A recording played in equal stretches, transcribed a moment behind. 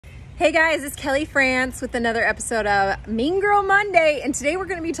Hey guys, it's Kelly France with another episode of Mean Girl Monday, and today we're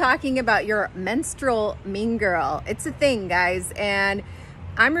going to be talking about your menstrual mean girl. It's a thing, guys, and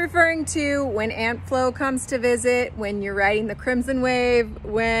I'm referring to when Aunt Flo comes to visit, when you're riding the Crimson Wave,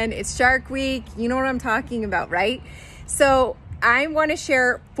 when it's Shark Week. You know what I'm talking about, right? So I want to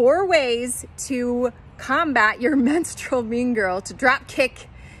share 4 ways to combat your menstrual mean girl, to drop kick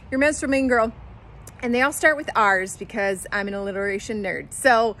your menstrual mean girl. And they all start with R's because I'm an alliteration nerd.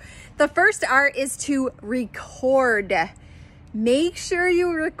 So the first R is to record. Make sure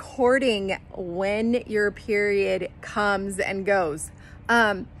you're recording when your period comes and goes.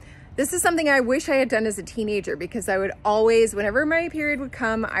 This is something I wish I had done as a teenager, because I would always, whenever my period would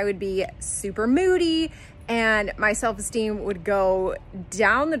come, I would be super moody and my self-esteem would go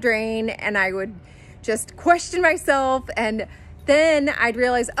down the drain and I would just question myself, and then I'd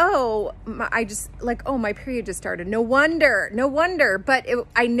realize, my period just started. No wonder, but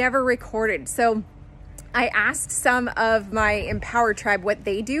I never recorded. So I asked some of my Empower tribe what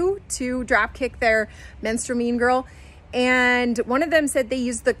they do to drop kick their menstrual mean girl. And one of them said they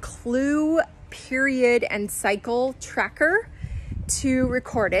use the Clue period and cycle tracker to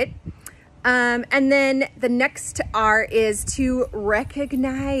record it. And then the next R is to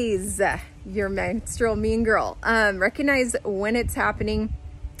recognize your menstrual mean girl. Recognize when it's happening.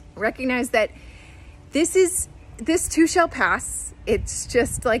 Recognize that this too shall pass. It's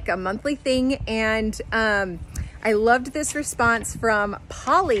just like a monthly thing. And I loved this response from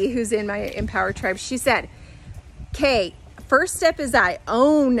Polly, who's in my Empower tribe. She said, "Okay, first step is I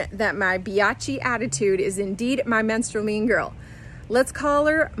own that my biatchy attitude is indeed my menstrual mean girl. Let's call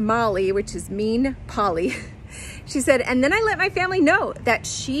her Molly," which is mean Polly. She said, "And then I let my family know that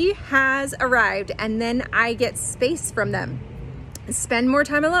she has arrived, and then I get space from them. Spend more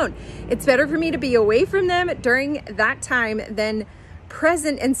time alone. It's better for me to be away from them during that time than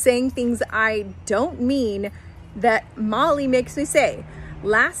present and saying things I don't mean that Molly makes me say.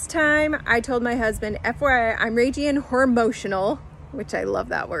 Last time I told my husband, FYI, I'm ragey and hormotional," which I love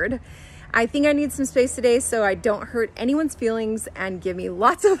that word. "I think I need some space today so I don't hurt anyone's feelings, and give me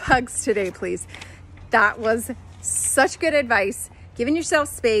lots of hugs today, please." That was such good advice. Giving yourself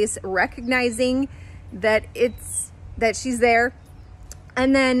space, recognizing that she's there.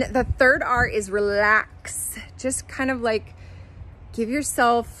 And then the third R is relax. Just kind of like give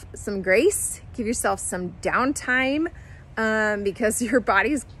yourself some grace, give yourself some downtime, because your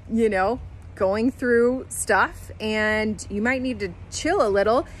body's, going through stuff and you might need to chill a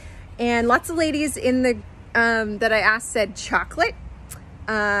little. And lots of ladies in the that I asked said chocolate.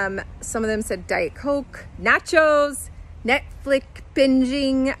 Some of them said Diet Coke, nachos, Netflix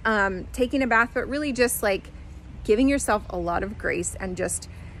binging, taking a bath, but really just like giving yourself a lot of grace and just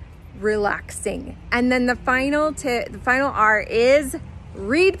relaxing. And then the final R is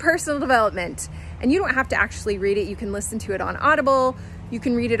read personal development. And you don't have to actually read it. You can listen to it on Audible. You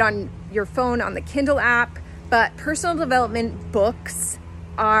can read it on your phone on the Kindle app. But personal development books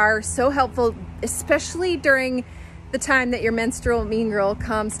are so helpful, especially during the time that your menstrual mean girl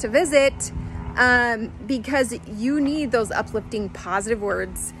comes to visit, because you need those uplifting positive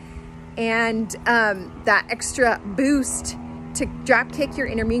words and that extra boost to drop kick your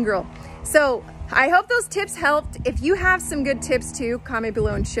inner mean girl. So I hope those tips helped. If you have some good tips too, comment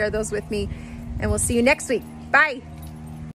below and share those with me, and we'll see you next week. Bye.